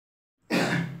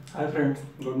Hi friends,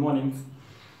 good morning.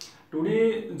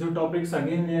 Today the topics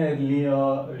again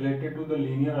related to the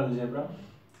linear algebra.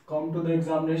 Come to the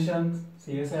examination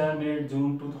CSIR NET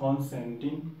June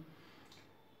 2017.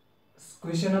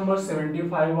 Question number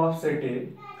 75 of set A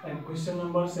and question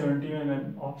number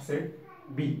 71 of set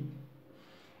B.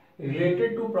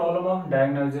 Related to problem of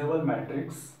diagonalizable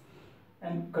matrix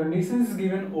and conditions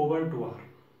given over 2R.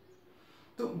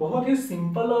 तो बहुत ही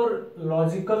simple और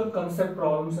logical concept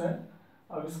problems हैं.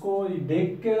 अब इसको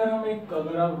देख के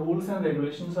अगर आप रूल्स एंड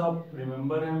रेगुलेशंस आप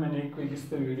रिमेंबर है, मैंने एक इस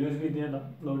पे वीडियोस भी दिया था,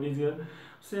 नोट इज हियर,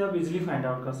 उससे आप इजीली फाइंड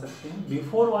आउट कर सकते हैं.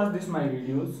 Before watch this my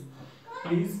videos,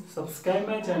 please subscribe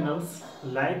my channels,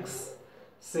 likes,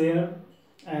 share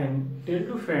and tell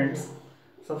to friends.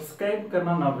 Subscribe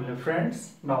करना ना भूलें friends.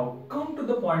 Now come to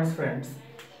the points friends.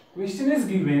 Question is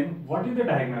given what is the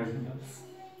डायगोनलाइजेबल्स.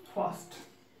 First,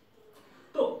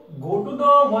 तो go to the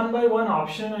one by one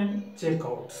option and check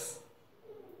outs.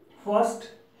 First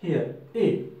here A,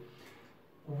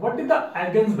 what is the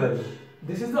eigenvalue?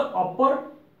 This is the upper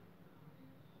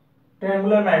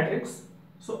triangular matrix.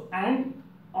 So and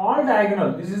all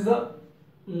diagonal, this is the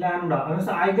lambda, and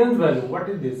the eigenvalue. What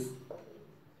is this?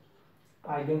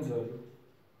 Eigenvalue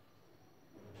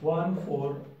 1,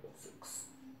 4, 6.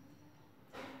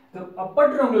 The upper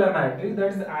triangular matrix,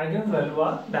 that is the eigenvalue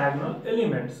are diagonal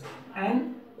elements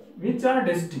and which are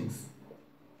distinct.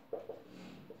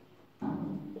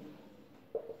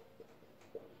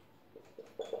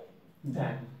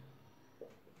 Then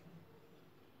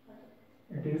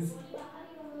it is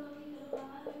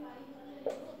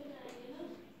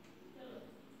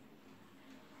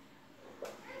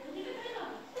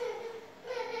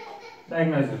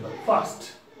diagonalizable.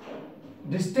 First,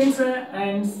 distinct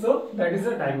and so that is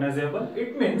a diagonalizable.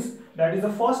 It means that is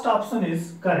the first option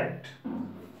is correct.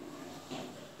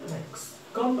 Next,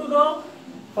 come to the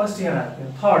first here आते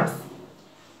हैं thirds.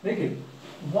 देखिए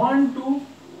 1 2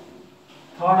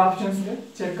 third option से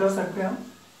check कर सकते हैं हम.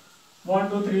 1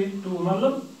 2 3 2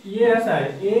 मतलब ये ऐसा है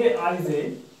a I j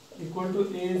equal to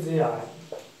a j I.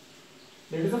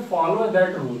 That is a follow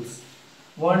that rules.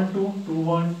 1 2 2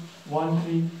 1 1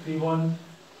 3 3 1.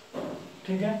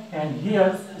 ठीक है. And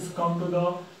here is come to the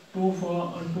 2 4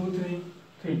 2 3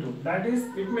 3 2. That is,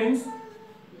 it means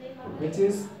which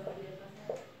is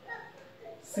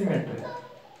symmetric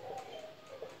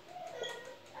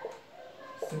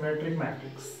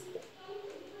matrix.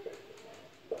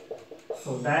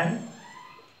 So then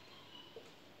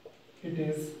it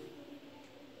is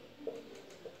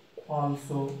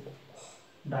also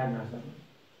diagonalizable.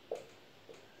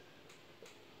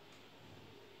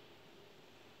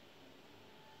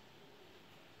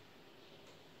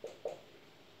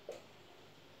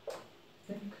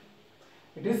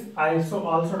 It is also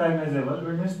diagonalizable,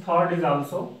 which means third is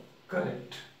also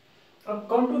correct. Now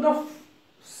come to the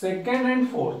second and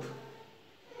fourth.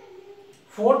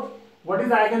 Fourth, what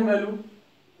is eigenvalue?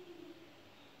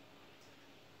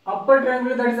 Upper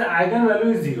triangle, that is the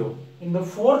eigenvalue is 0. In the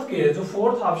fourth case, the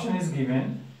fourth option is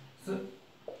given. So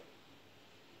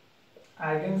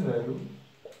eigenvalue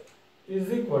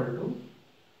is equal to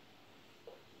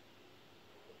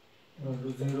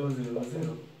 0 0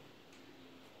 0.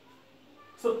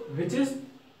 So which is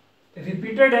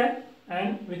repeated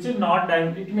and which is not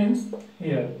diagonal. It means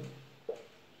here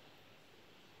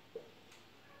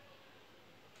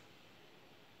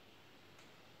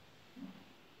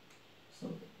so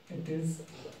it is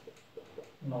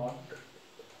not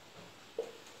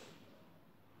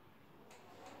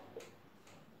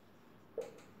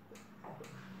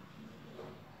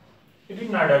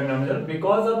diagonal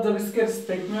because of जब इसके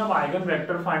respect में आप eigen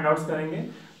vector find out करेंगे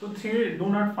तो do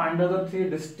not find out the three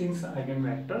distinct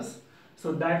eigenvectors.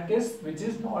 So that case which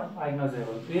is not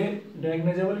diagonalizable. ये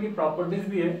diagonalizable की properties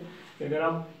भी है कि अगर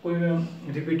आप कोई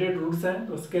रिपीटेड रूट्स हैं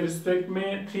तो उसके रिस्पेक्ट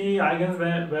में 3 आइगन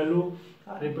वैल्यू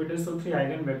रिपीटेड, सो 3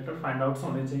 आइगन वेक्टर फाइंड आउट्स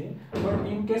होने चाहिए. But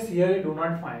in case here you do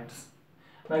not finds,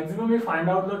 maximum we find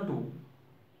out the 2.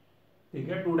 ठीक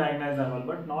है, 2 diagonalizable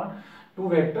but not 2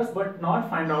 vectors, but not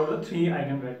find out the 3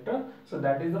 eigenvector. So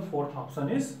that is the fourth option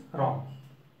is wrong.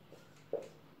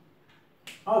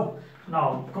 Now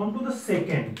come to the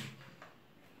second.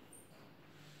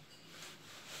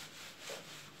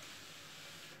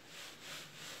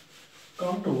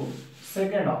 Come to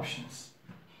second options.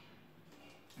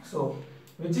 So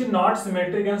which is not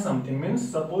symmetric and something means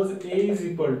suppose A is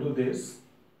equal to this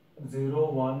 0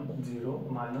 1 0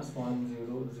 minus 1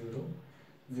 0 0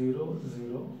 0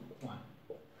 0 1.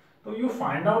 So you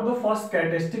find out the first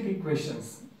characteristic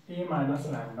equations A minus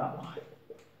lambda I.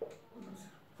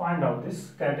 Find out this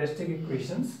characteristic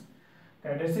equations.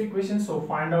 So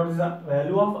find out the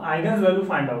value of eigenvalue.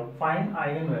 Find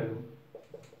eigenvalue.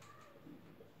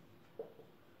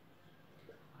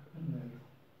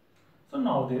 So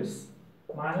now this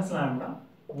minus lambda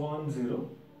 1 0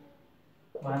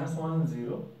 minus 1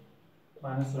 0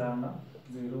 minus lambda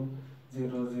 0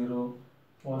 0 0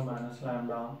 1 minus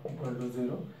lambda equal to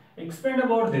 0. Expand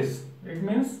about this. It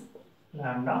means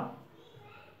lambda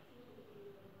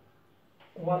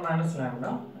 1 minus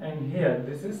lambda, and here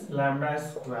this is lambda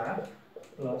square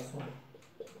plus 1.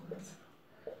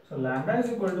 So lambda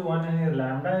is equal to 1 and here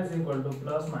lambda is equal to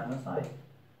plus minus I.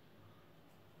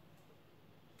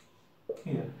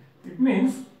 Here it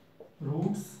means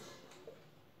roots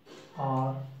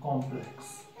are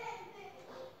complex.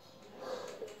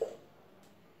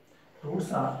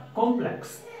 Roots are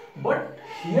complex, but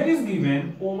here is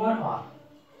given over R,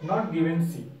 not given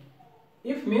C.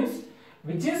 If means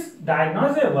which is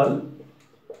diagonalizable,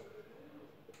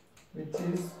 which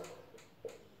is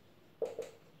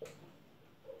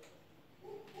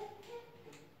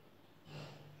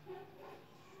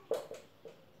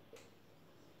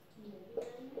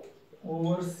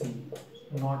over C,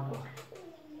 not R.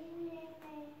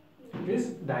 It is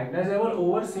diagonalizable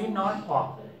over C, not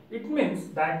R. It means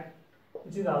that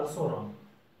which is also wrong.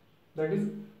 That is,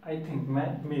 I think,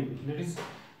 maybe that is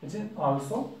which is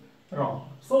also wrong.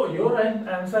 So your right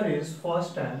answer is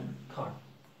first and third.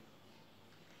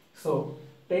 So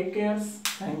take care.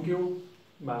 Thank you.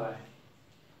 Bye bye.